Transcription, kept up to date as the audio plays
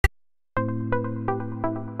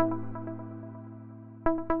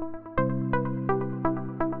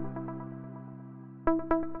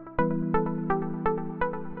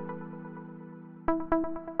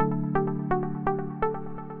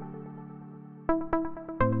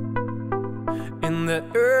the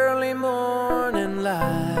early morning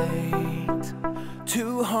light,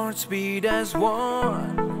 two hearts beat as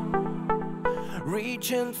one,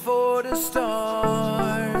 reaching for the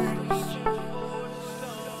stars.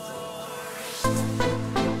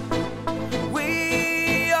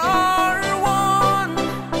 We are one,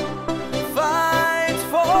 fight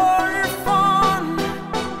for fun,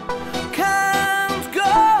 can't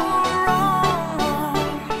go wrong.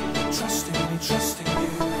 Trusting me, trusting you.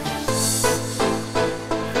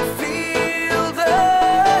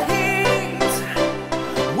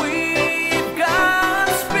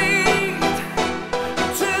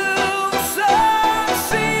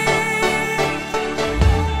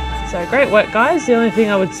 So great work, guys. The only thing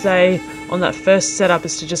I would say on that first setup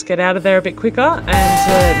is to just get out of there a bit quicker and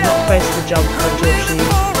to not face the jump until she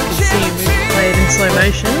can see you play it in slow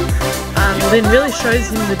motion. Lynn really shows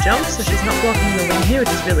him the jump, so she's not blocking the wing here,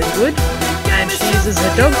 which is really good. And she uses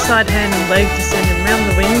her dog side hand and leg to send him around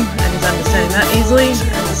the wing, and he's understanding that easily.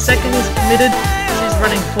 And the second he's committed, she's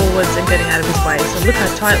running forwards and getting out of his way. So look how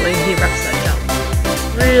tightly he wraps that jump.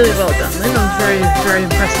 Really well done, Lynn. I'm very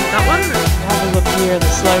impressed with that one. Have a look here in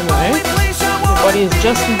the slow-mo. The body is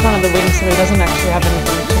just in front of the wing, so he doesn't actually have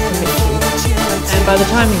anything to commit to. And by the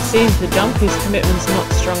time he sees the jump, his commitment's not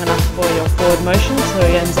strong enough for your forward motion, so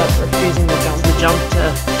he ends up refusing the jump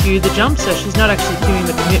to cue the jump. So she's not actually cueing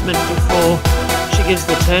the commitment before she gives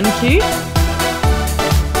the turn cue.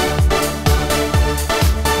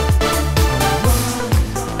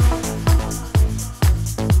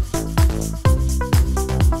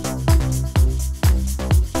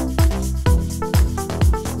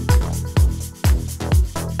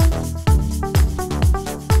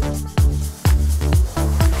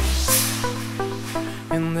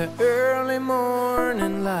 In the early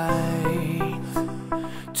morning light,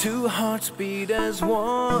 two hearts beat as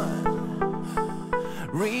one,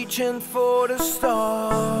 reaching for the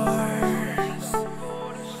stars.